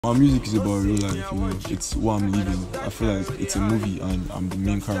My music is about real life, you know. It's what I'm living. I feel like it's a movie and I'm the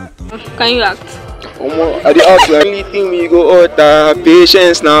main character. Can you act? I the act like anything we go out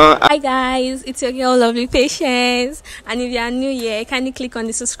patience now. Hi guys, it's your girl Lovely Patience, and if you are new here, kindly click on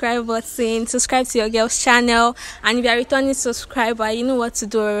the subscribe button, subscribe to your girl's channel, and if you are a returning subscriber, you know what to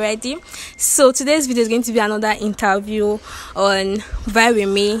do already. So today's video is going to be another interview on Vibe with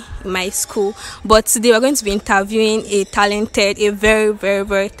Me in my school, but today we're going to be interviewing a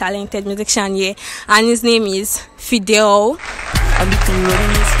very talented musician here, and his name is Fidel.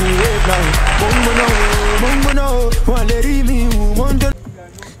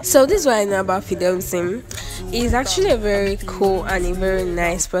 So this is what I know about Fidelszn. He's actually a very cool and a very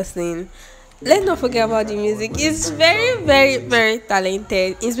nice person. Let's not forget about the music. He's very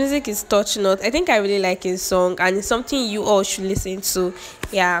talented. His music is touch note. I think I really like his song, and it's something you all should listen to.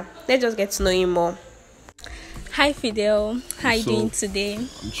 Yeah, let's just get to know him more. Hi Fidel, how are you doing today?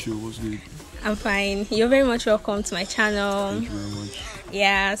 I'm chill, what's good? I'm fine. You're very much welcome to my channel. Thank you very much.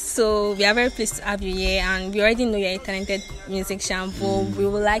 Yeah, so we are very pleased to have you here, and we already know you're a talented musician, but we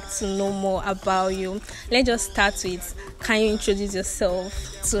would like to know more about you. Let's just start with, can you introduce yourself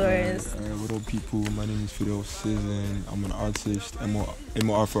to us? What up people, my name is Fidelszn. I'm an artist,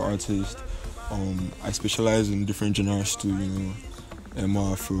 emo Afro artist. I specialize in different genres too, you know.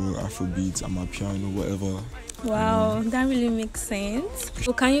 Emo Afro beats, I'm a piano, whatever. Wow, that really makes sense.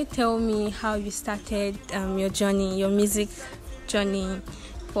 So can you tell me how you started your journey, your music journey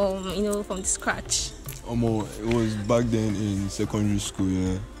from the scratch? It was back then in secondary school,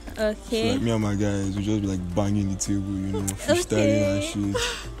 yeah. Okay. So like me and my guys, we just be like banging the table, you know, freestyling and shit.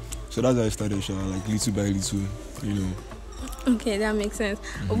 So that's how I started, like little by little, you know. Okay, that makes sense.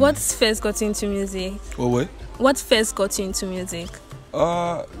 What first got you into music? What? What first got you into music?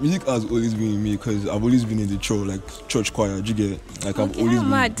 Music has always been in me because I've always been in the church choir. Do you get? Like I've always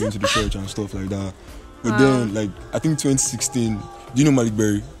been to the church and stuff like that. But then, like I think 2016. Do you know Malik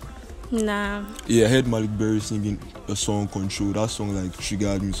Berry? Nah. Yeah, I heard Malik Berry singing a song "Control." That song like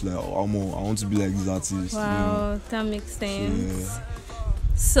triggered me to like, I want to be like this artist. Wow, you know? that makes sense. Yeah.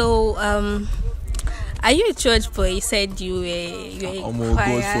 So, are you a church boy? You said you were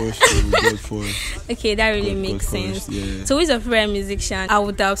choir. God first. Okay, that really makes sense. Yeah. So, who's your favorite musician? I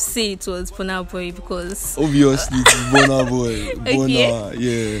would have said it was Burna Boy because obviously it's Burna Boy. Burna,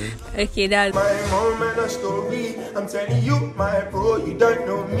 yeah. Okay, that's. My moment of story, I'm telling you, my bro, you don't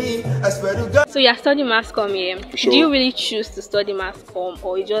know me. I swear to God. So you're studying mass comm here. Sure. Do you really choose to study mass comm,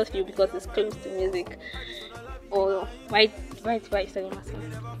 or you just feel because it's close to music? Or why study mass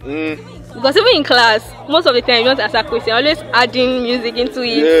comm? Because even in class, most of the time you don't answer question, always adding music into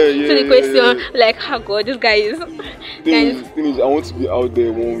it, to the question, like, oh God, this guy is. Thing is, I want to be out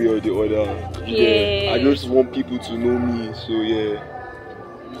there one way or the other. Yeah. I just want people to know me, so yeah.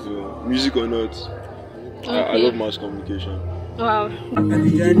 So music or not, okay. I love mass communication. Wow.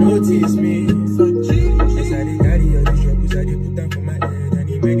 Notice me,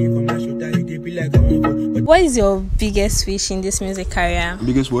 what is your biggest wish in this music career?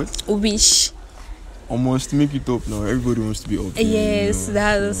 Biggest what? Wish. Almost make it up now. Everybody wants to be up there, Yes, you know?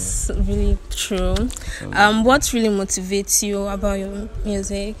 That's really true. What really motivates you about your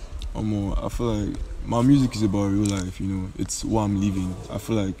music? I feel like my music is about real life, you know. It's what I'm living. I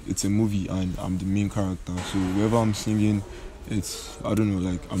feel like it's a movie and I'm the main character. So wherever I'm singing, it's, I don't know,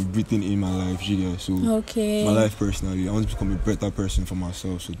 like I'm breathing in my life, so okay. My life personally, I want to become a better person for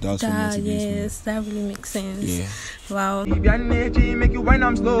myself, so that's what motivates me. Yes, that really makes sense. Yeah. Wow. Energy make you wind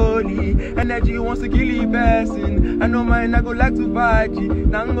up slowly. Energy wants to kill you person. I know mine, I go like to party.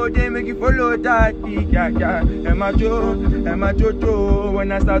 Nango day make you follow daddy. Yeah. Emma Jojo.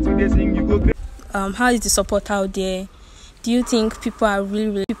 When I start to sing, you go. How is the support out there? Do you think people are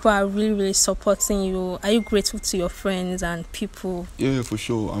really supporting you? Are you grateful to your friends and people? Yeah, for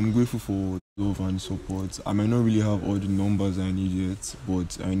sure. I'm grateful for love and support. I might not really have all the numbers I need yet,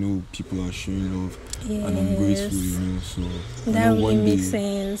 but I know people are showing love, and I'm grateful, you know. So that really makes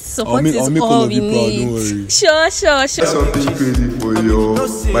sense. Support is I'll make all we need. Don't worry. Sure. That's something crazy for you.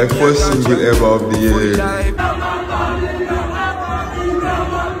 My first single ever of the year.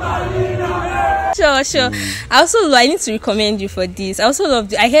 Sure. I need to recommend you for this. I also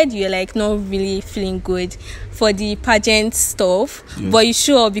love. I heard you're like not really feeling good for the pageant stuff, but you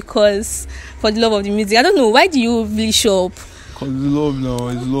show up because for the love of the music. I don't know, why do you really show up? Cause it's love now,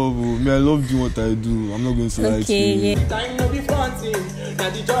 it's love. I love doing what I do. I'm not going to lie to you. Time no be fun thing. Now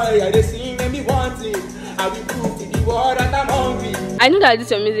the joy I sing and be wanting. I will prove to the world that I'm hungry. I know that this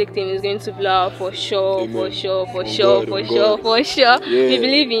your music thing is going to blow up for sure. Amen. For sure. Yeah. We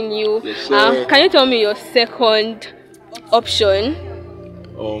believe in you. Yes, Can you tell me your second option?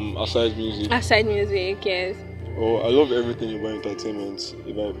 Aside music. Aside music, yes. Oh, I love everything about entertainment.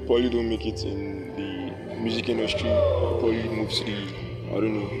 If I probably don't make it in the music industry, I'll probably move to the, I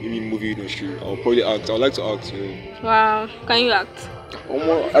don't know, maybe movie industry. I'll probably act. I'd like to act, you know. Wow, can you act?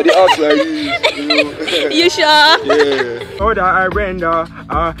 I did act like this, you know. You sure? Yeah. Oh, that I render.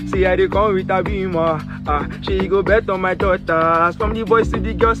 See how they come with a beamer. She go bet on my daughter. As from the boys to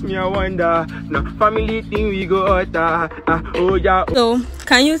the girls, me I wonder. Now family thing we go utter. Oh yeah. So,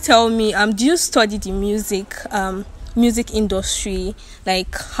 can you tell me, do you study the music industry,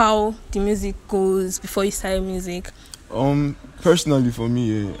 like how the music goes before you start music? Personally for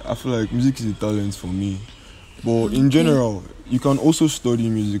me, yeah, I feel like music is a talent for me. But in general, you can also study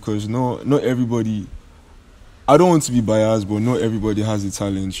music because not everybody. I don't want to be biased, but not everybody has the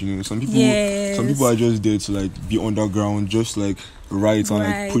talent. You know, some people are just there to like be underground, just like write and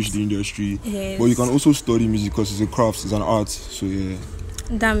like push the industry. Yes. But you can also study music because it's a craft, it's an art. So yeah,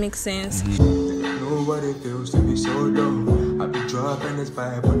 that makes sense. Nobody feels to be so low. I be dropping this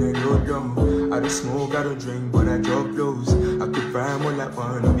vibe on the low. I don't smoke, I don't drink, but I drop lows. I could rhyme all that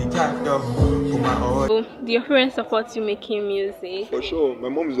one, no be cat though. Put my all. So, do your parents support you making music? for sure. My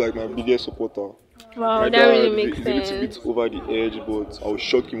mom is like my biggest supporter. Wow, My that dad really makes is sense. a little bit over the edge, but I'll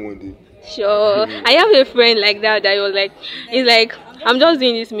shock him one day. Sure. I have a friend like that was like, he's like, I'm just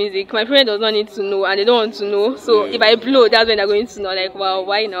doing this music. My friend does not need to know and they don't want to know. So if I blow, that's when they're going to know. Like, wow,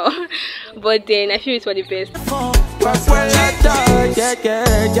 why not? But then I feel it's for the best.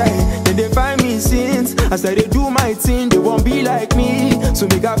 Then they find me since I said they do my thing, they won't be like me. So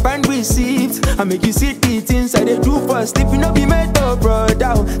make a find receipts I make you see the things I they do for sleeping up be made to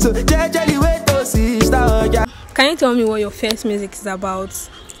brother. So jelly wait to sister. Can you tell me what your first music is about?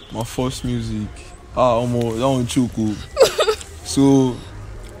 My first music, that one too cool. So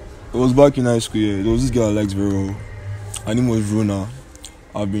it was back in high school. Yeah, there was this girl I liked very well. Her name was Rona.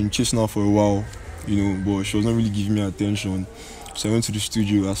 I've been chasing her for a while, you know, but she was not really giving me attention. So I went to the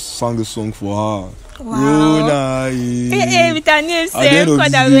studio. I sang a song for her. Wow. Rona, yeah. With her name, At the end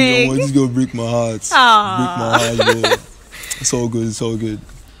of this girl break my heart. Break my heart, bro. It's all good. It's all good.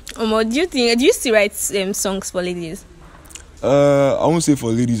 Do you still write songs for ladies? I won't say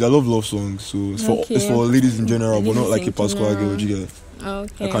for ladies. I love songs, so it's for ladies in general, but not like a particular girl. You get?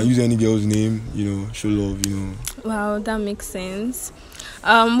 Okay. I can use any girl's name, you know, show love, you know. Wow, that makes sense.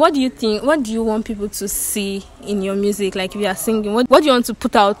 What do you think? What do you want people to see in your music? Like if you are singing, what do you want to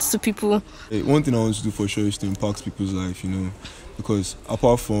put out to people? One thing I want to do for sure is to impact people's life, you know. Because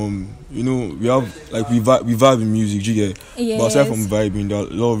apart from, you know, we vibe in music, you get? Yes. But aside from vibing, there are a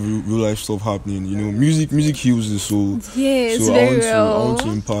lot of real life stuff happening, you know. Music heals the soul. Yes, so very I real. want to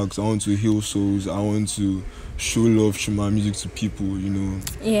impact, I want to heal souls, I want to show love through my music to people, you know.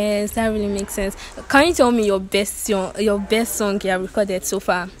 Yes, that really makes sense. Can you tell me your best song you have recorded so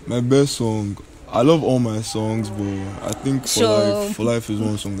far? My best song, I love all my songs, but I think For Life is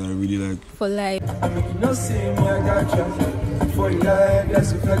one song that I really like. For Life. I make you not see me, I got you. For life,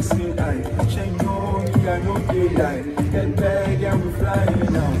 that's a flexing eye. She know me, I know they lie. Get back and we flying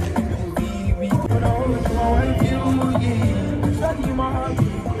now. We gonna hold my wife, you, study my hobby.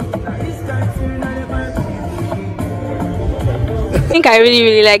 Now it's time to night, I think I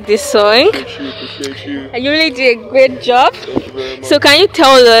really like this song. Appreciate you. You really did a great job. Thank you very much. So can you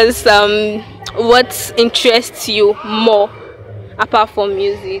tell us what interests you more apart from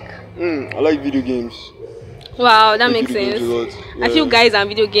music? I like video games. Wow, that I like makes video sense. games a lot. Yeah. I feel guys and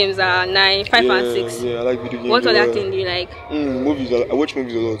video games are 9, 5 and 6. Yeah, I like video games. What other thing do you like? Movies. I watch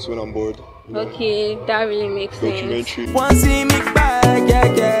movies a lot when I'm bored. You know. Okay, that really makes sense. Documentary. one see me back,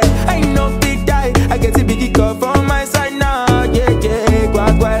 yeah. I know big die. I get a big cup on my side now, yeah.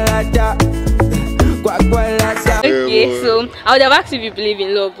 Okay, so I would have asked if you believe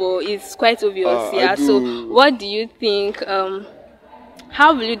in love, but it's quite obvious. Yeah. So, what do you think?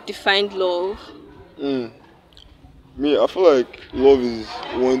 How will you define love? Me, I feel like love is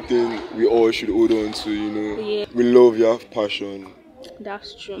one thing we all should hold on to. You know, Yeah. with love you have passion.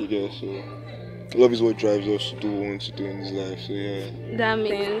 That's true. You get so. Love is what drives us to do what we want to do in this life. So yeah. That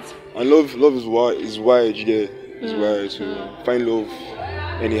makes sense. And love is wide. You get? It's wide. So find love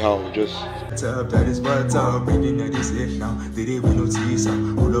anyhow. Just. Up that is what's up, breathing at this it now. The day we no teaser,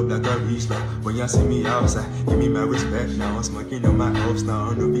 pull up like a reach now. When you see me outside, give me my respect now. I'm smoking on my house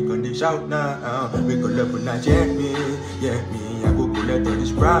now, no we can dish out now. We go up when I check me, I go collect all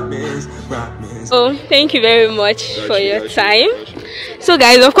this promise. Oh, thank you very much for your time. So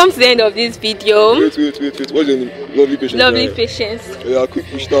guys, we've come to the end of this video. Wait. What's your name? Lovely Patience. Lovely Patience. Yeah, quick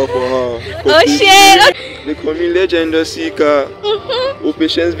push down for her. Oh shit! They call me Legend Seeker. Open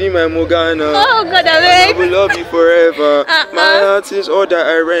Patience be my Morgana. Oh God, I will love you forever. My heart is all that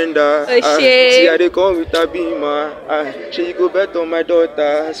I render. See how they come with a beamer. She go bet on my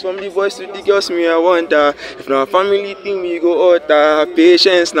daughter. From the boys to the girls, me I wonder. If not a family thing, we go alter.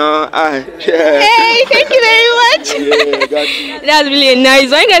 Patience now. Hey, thank you very much. Yeah, got you. That's really nice.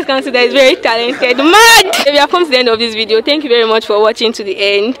 One guys can see that he's very talented. Mad! We have come to the end of this video. Thank you very much for watching to the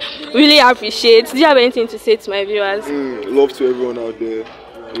end. Really appreciate. Do you have anything to say to my viewers? Love to everyone out there.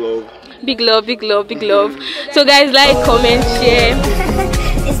 Love. Big love, big love, big love. So guys, like, comment, share,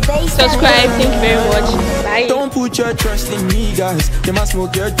 subscribe. Thank you very much. Bye. Don't put your trust in me, guys. They must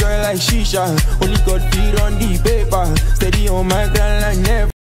smoke your joy like shisha. Only God feed on the paper. Steady on my grind like never.